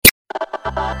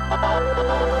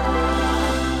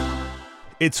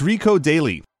It's Recode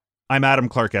Daily. I'm Adam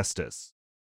Clark Estes.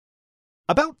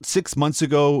 About 6 months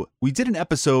ago, we did an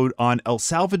episode on El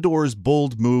Salvador's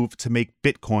bold move to make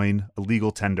Bitcoin a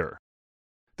legal tender.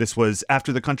 This was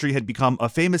after the country had become a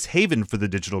famous haven for the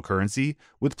digital currency,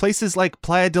 with places like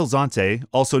Playa del Zonte,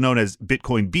 also known as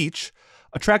Bitcoin Beach,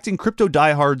 attracting crypto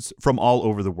diehards from all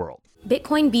over the world.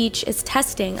 Bitcoin Beach is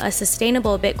testing a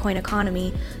sustainable Bitcoin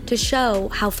economy to show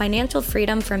how financial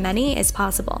freedom for many is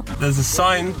possible. There's a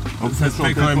sign that says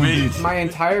Bitcoin Beach. My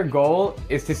entire goal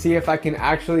is to see if I can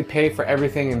actually pay for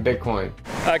everything in Bitcoin.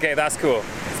 Okay, that's cool.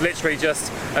 It's literally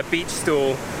just a beach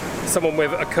stool, someone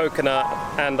with a coconut,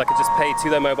 and I could just pay to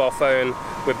their mobile phone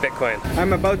with Bitcoin.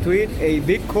 I'm about to eat a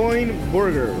Bitcoin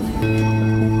burger.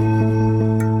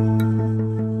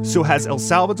 So has El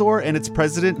Salvador and its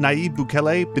president Nayib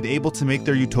Bukele been able to make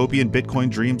their utopian Bitcoin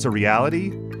dreams a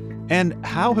reality? And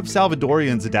how have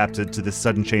Salvadorians adapted to this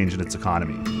sudden change in its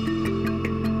economy?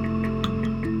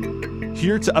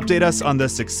 Here to update us on the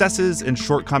successes and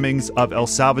shortcomings of El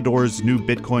Salvador's new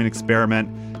Bitcoin experiment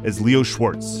is Leo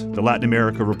Schwartz, the Latin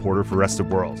America reporter for Rest of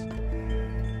World.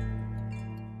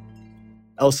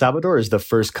 El Salvador is the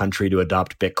first country to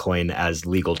adopt Bitcoin as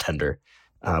legal tender,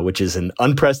 which is an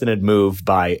unprecedented move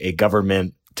by a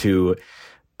government to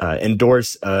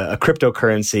endorse a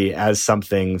cryptocurrency as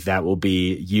something that will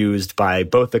be used by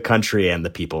both the country and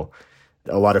the people.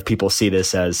 A lot of people see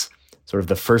this as sort of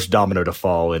the first domino to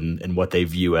fall in what they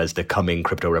view as the coming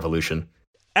crypto revolution.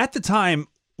 At the time,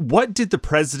 what did the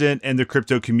president and the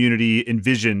crypto community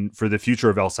envision for the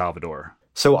future of El Salvador?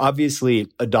 So obviously,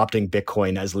 adopting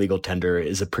Bitcoin as legal tender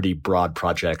is a pretty broad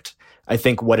project. I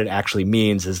think what it actually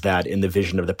means is that in the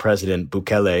vision of the president,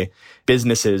 Bukele,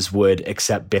 businesses would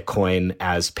accept Bitcoin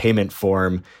as payment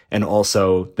form, and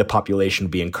also the population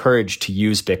would be encouraged to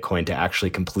use Bitcoin to actually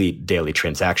complete daily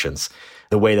transactions.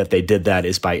 The way that they did that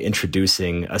is by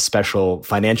introducing a special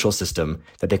financial system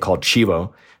that they call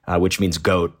Chivo, which means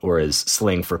goat, or is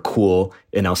slang for cool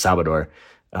in El Salvador.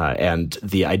 And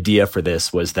the idea for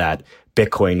this was that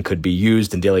Bitcoin could be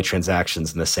used in daily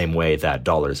transactions in the same way that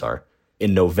dollars are.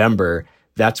 In November,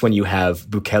 that's when you have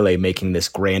Bukele making this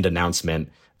grand announcement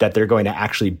that they're going to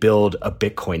actually build a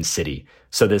Bitcoin city.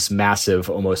 So this massive,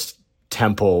 almost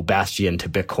temple bastion to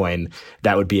Bitcoin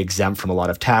that would be exempt from a lot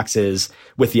of taxes,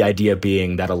 with the idea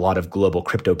being that a lot of global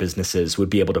crypto businesses would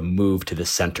be able to move to the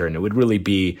center, and it would really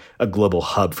be a global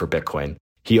hub for Bitcoin.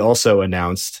 He also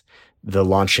announced the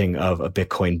launching of a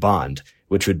Bitcoin bond,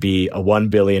 which would be a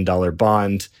 $1 billion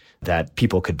bond that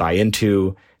people could buy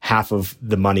into. Half of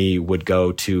the money would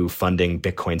go to funding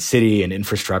Bitcoin City and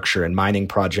infrastructure and mining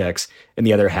projects, and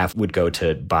the other half would go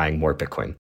to buying more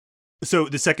Bitcoin. So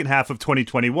the second half of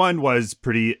 2021 was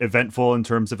pretty eventful in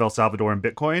terms of El Salvador and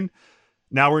Bitcoin.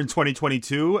 Now we're in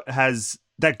 2022. Has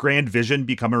that grand vision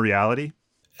become a reality?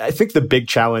 I think the big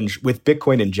challenge with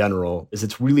Bitcoin in general is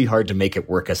it's really hard to make it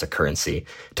work as a currency,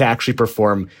 to actually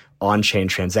perform on-chain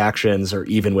transactions, or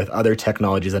even with other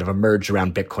technologies that have emerged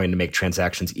around Bitcoin to make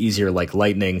transactions easier, like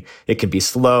Lightning. It can be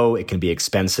slow, it can be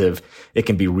expensive, it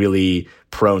can be really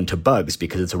prone to bugs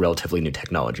because it's a relatively new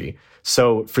technology.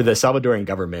 So for the Salvadoran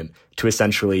government to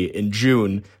essentially in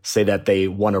June say that they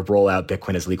want to roll out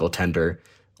Bitcoin as legal tender,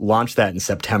 launch that in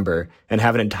September, and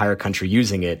have an entire country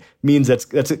using it means that's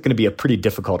going to be a pretty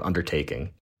difficult undertaking.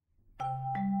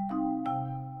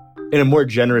 In a more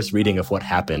generous reading of what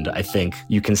happened, I think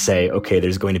you can say, okay,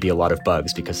 there's going to be a lot of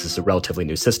bugs because this is a relatively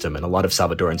new system. And a lot of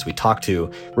Salvadorans we talked to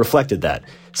reflected that,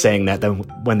 saying that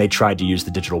when they tried to use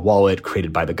the digital wallet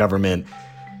created by the government,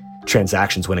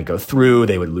 transactions wouldn't go through,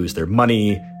 they would lose their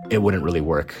money, it wouldn't really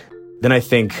work. Then I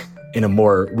think in a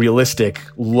more realistic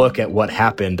look at what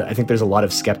happened, I think there's a lot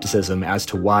of skepticism as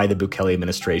to why the Bukele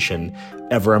administration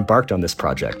ever embarked on this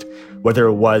project, whether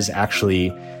it was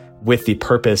actually with the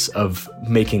purpose of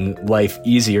making life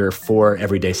easier for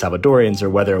everyday Salvadorians, or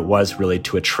whether it was really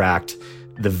to attract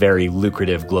the very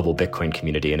lucrative global Bitcoin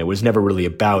community. And it was never really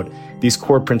about these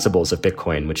core principles of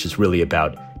Bitcoin, which is really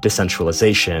about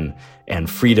decentralization and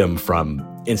freedom from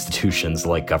institutions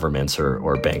like governments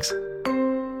or banks.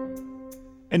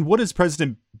 And what has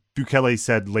President Bukele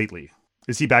said lately?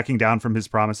 Is he backing down from his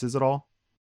promises at all?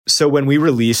 So when we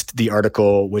released the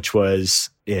article, which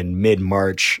was in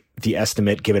mid-March, the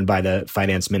estimate given by the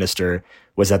finance minister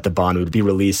was that the bond would be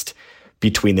released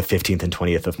between the 15th and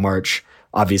 20th of March.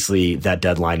 Obviously, that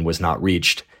deadline was not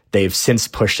reached. They've since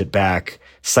pushed it back,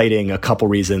 citing a couple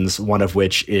reasons, one of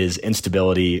which is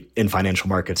instability in financial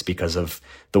markets because of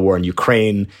the war in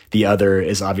Ukraine. The other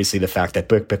is obviously the fact that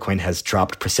Bitcoin has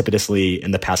dropped precipitously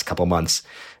in the past couple months.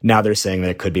 Now they're saying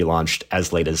that it could be launched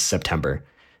as late as September.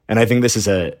 And I think this is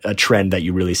a trend that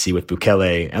you really see with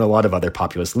Bukele and a lot of other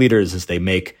populist leaders as they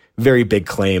make very big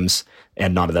claims,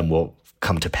 and none of them will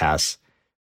come to pass.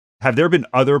 Have there been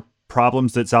other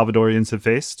problems that Salvadorians have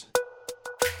faced?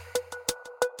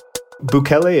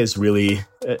 Bukele is really,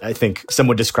 I think some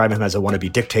would describe him as a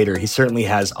wannabe dictator. He certainly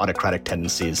has autocratic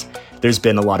tendencies. There's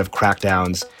been a lot of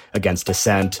crackdowns against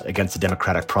dissent, against the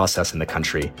democratic process in the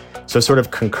country. So sort of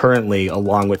concurrently,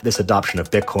 along with this adoption of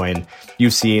Bitcoin,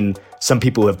 you've seen some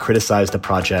people who have criticized the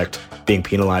project being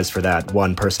penalized for that.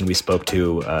 One person we spoke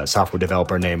to, a software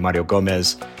developer named Mario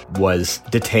Gomez, was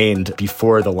detained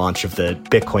before the launch of the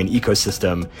Bitcoin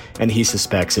ecosystem, and he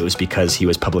suspects it was because he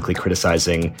was publicly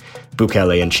criticizing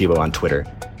Bukele and Chivo on Twitter.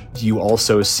 You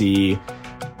also see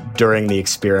during the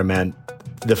experiment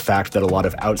the fact that a lot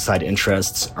of outside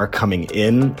interests are coming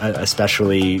in,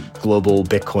 especially global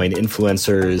Bitcoin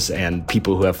influencers and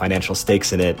people who have financial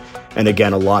stakes in it. And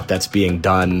again, a lot that's being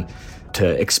done to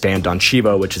expand on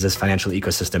Chivo, which is this financial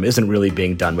ecosystem, isn't really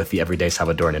being done with the everyday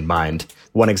Salvadoran in mind.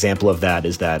 One example of that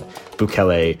is that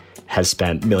Bukele has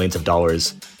spent millions of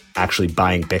dollars actually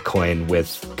buying Bitcoin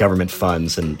with government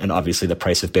funds, and obviously the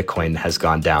price of Bitcoin has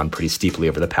gone down pretty steeply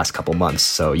over the past couple months.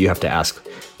 So you have to ask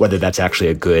whether that's actually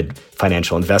a good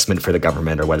financial investment for the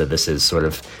government or whether this is sort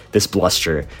of this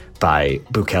bluster by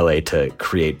Bukele to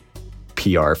create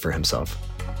PR for himself.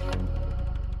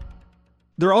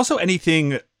 There also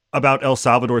anything about El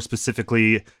Salvador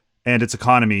specifically and its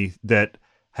economy that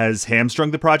has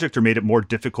hamstrung the project or made it more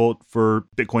difficult for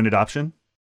Bitcoin adoption?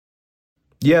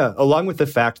 Yeah, along with the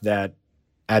fact that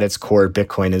at its core,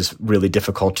 Bitcoin is really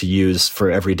difficult to use for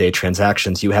everyday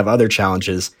transactions, you have other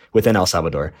challenges within El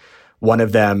Salvador. One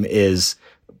of them is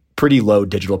pretty low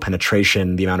digital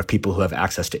penetration, the amount of people who have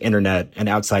access to internet. And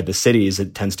outside the cities,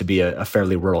 it tends to be a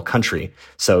fairly rural country.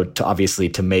 So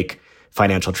to make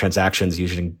financial transactions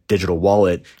using digital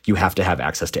wallet, you have to have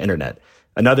access to internet.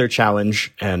 Another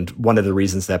challenge, and one of the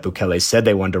reasons that Bukele said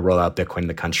they wanted to roll out Bitcoin in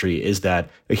the country, is that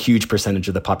a huge percentage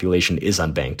of the population is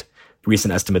unbanked.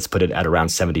 Recent estimates put it at around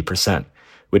 70%,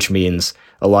 which means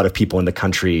a lot of people in the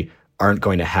country aren't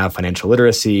going to have financial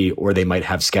literacy, or they might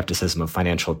have skepticism of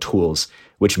financial tools,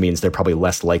 which means they're probably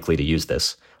less likely to use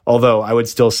this. Although I would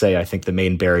still say I think the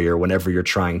main barrier whenever you're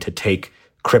trying to take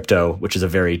crypto, which is a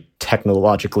very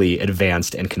technologically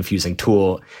advanced and confusing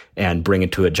tool, and bring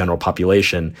it to a general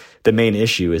population, the main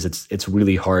issue is it's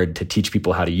really hard to teach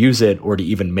people how to use it or to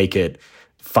even make it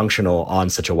functional on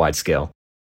such a wide scale.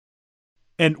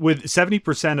 And with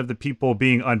 70% of the people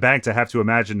being unbanked, I have to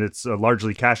imagine it's a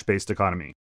largely cash-based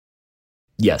economy.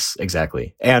 Yes,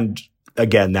 exactly. And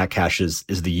again, that cash is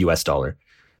the US dollar.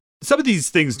 Some of these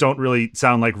things don't really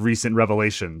sound like recent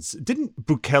revelations. Didn't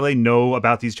Bukele know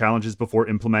about these challenges before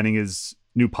implementing his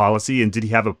new policy, and did he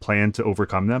have a plan to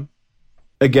overcome them?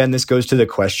 Again, this goes to the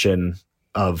question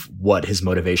of what his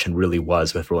motivation really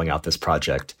was with rolling out this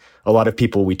project. A lot of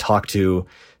people we talk to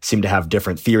seem to have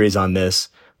different theories on this.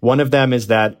 One of them is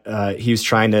that he was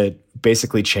trying to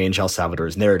basically change El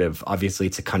Salvador's narrative. Obviously,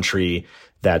 it's a country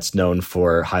that's known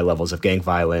for high levels of gang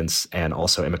violence and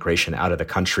also immigration out of the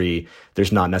country.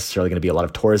 There's not necessarily going to be a lot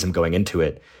of tourism going into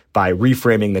it. By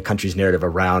reframing the country's narrative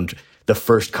around the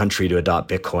first country to adopt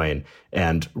Bitcoin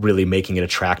and really making it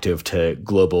attractive to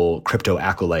global crypto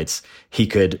acolytes, he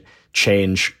could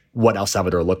change what El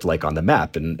Salvador looked like on the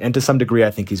map. And to some degree,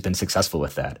 I think he's been successful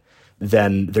with that.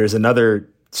 Then there's another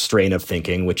strain of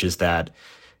thinking, which is that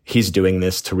he's doing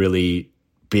this to really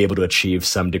be able to achieve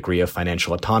some degree of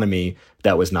financial autonomy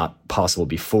that was not possible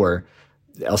before.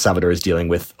 El Salvador is dealing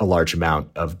with a large amount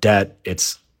of debt.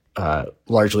 It's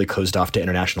largely closed off to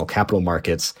international capital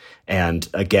markets. And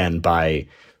again, by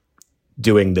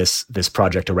doing this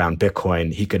project around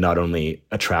Bitcoin, he could not only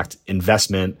attract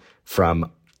investment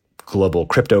from global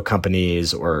crypto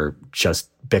companies or just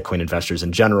Bitcoin investors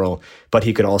in general, but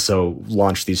he could also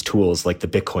launch these tools like the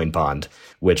Bitcoin bond,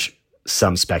 which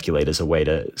some speculate is a way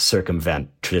to circumvent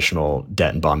traditional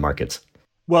debt and bond markets.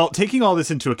 Well, taking all this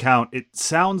into account, it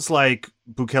sounds like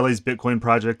Bukele's Bitcoin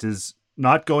project is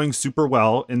not going super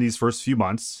well in these first few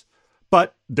months,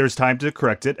 but there's time to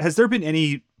correct it. Has there been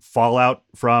any fallout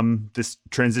from this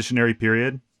transitionary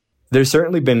period? There's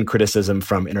certainly been criticism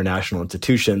from international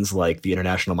institutions like the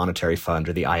International Monetary Fund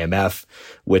or the IMF,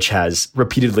 which has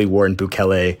repeatedly warned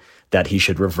Bukele that he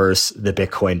should reverse the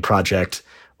Bitcoin project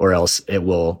or else it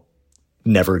will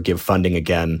never give funding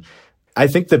again. I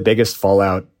think the biggest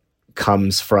fallout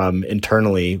comes from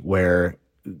internally, where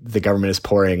the government is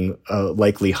pouring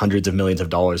likely hundreds of millions of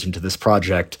dollars into this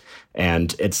project,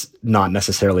 and it's not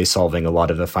necessarily solving a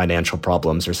lot of the financial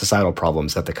problems or societal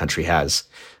problems that the country has.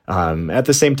 At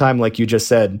the same time, like you just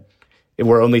said,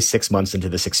 we're only 6 months into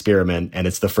this experiment, and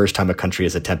it's the first time a country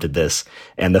has attempted this.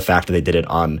 And the fact that they did it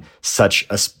on such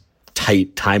a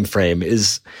tight time frame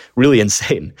is really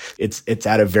insane. It's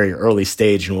at a very early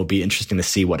stage, and will be interesting to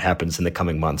see what happens in the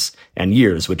coming months and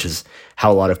years, which is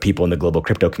how a lot of people in the global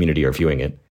crypto community are viewing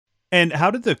it. And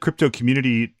how did the crypto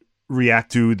community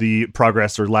react to the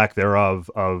progress or lack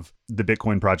thereof of the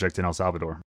Bitcoin project in El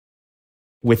Salvador?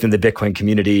 Within the Bitcoin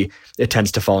community, it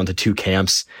tends to fall into two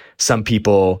camps. Some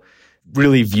people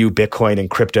really view Bitcoin and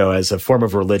crypto as a form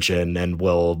of religion and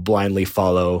will blindly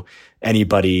follow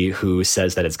anybody who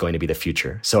says that it's going to be the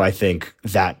future. So I think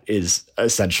that is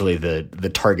essentially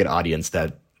the target audience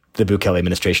that the Bukele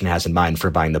administration has in mind for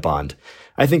buying the bond.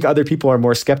 I think other people are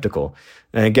more skeptical.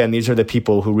 And again, these are the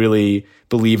people who really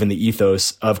believe in the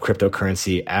ethos of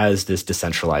cryptocurrency as this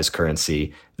decentralized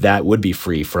currency that would be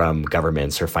free from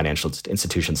governments or financial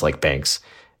institutions like banks.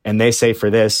 And they say for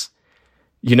this,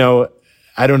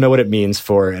 I don't know what it means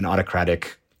for an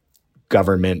autocratic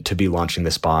government to be launching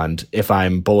this bond. If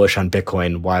I'm bullish on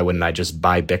Bitcoin, why wouldn't I just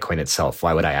buy Bitcoin itself?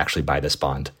 Why would I actually buy this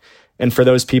bond? And for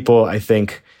those people, I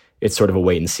think it's sort of a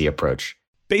wait and see approach.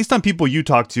 Based on people you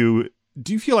talk to,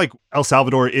 do you feel like El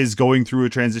Salvador is going through a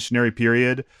transitionary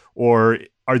period, or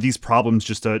are these problems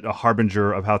just a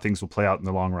harbinger of how things will play out in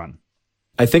the long run?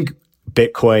 I think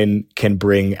Bitcoin can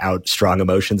bring out strong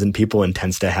emotions in people and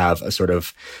tends to have a sort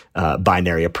of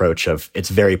binary approach of it's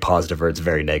very positive or it's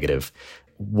very negative.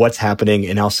 What's happening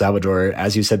in El Salvador,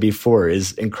 as you said before,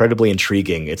 is incredibly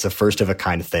intriguing. It's a first of a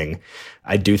kind thing.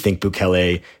 I do think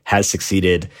Bukele has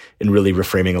succeeded in really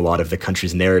reframing a lot of the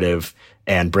country's narrative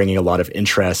and bringing a lot of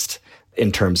interest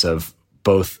in terms of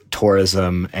both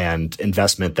tourism and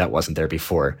investment that wasn't there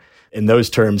before. In those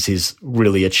terms, he's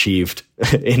really achieved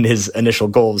in his initial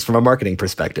goals from a marketing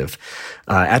perspective.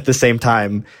 At the same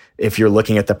time, if you're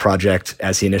looking at the project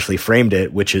as he initially framed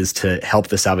it, which is to help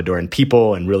the Salvadoran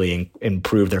people and really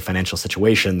improve their financial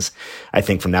situations, I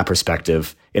think from that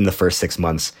perspective, in the first 6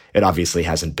 months, it obviously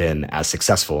hasn't been as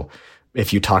successful.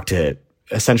 If you talk to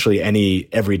essentially any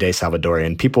everyday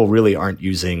Salvadorian, people really aren't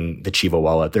using the Chivo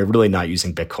wallet. They're really not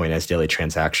using Bitcoin as daily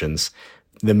transactions.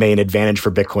 The main advantage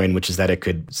for Bitcoin, which is that it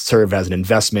could serve as an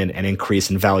investment and increase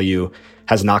in value,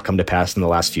 has not come to pass in the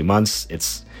last few months.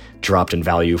 It's dropped in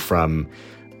value from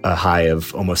a high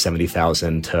of almost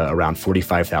 70,000 to around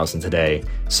 45,000 today.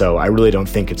 So I really don't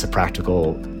think it's a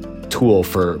practical tool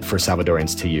for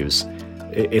Salvadorians to use.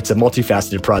 It's a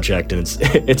multifaceted project, and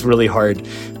it's really hard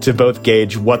to both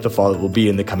gauge what the fallout will be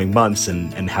in the coming months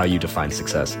and how you define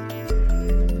success.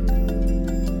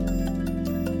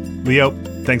 Leo,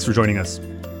 thanks for joining us.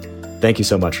 Thank you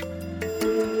so much.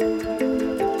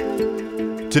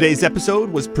 Today's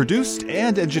episode was produced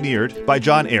and engineered by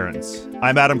John Ahrens.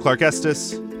 I'm Adam Clark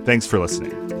Estes. Thanks for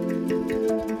listening.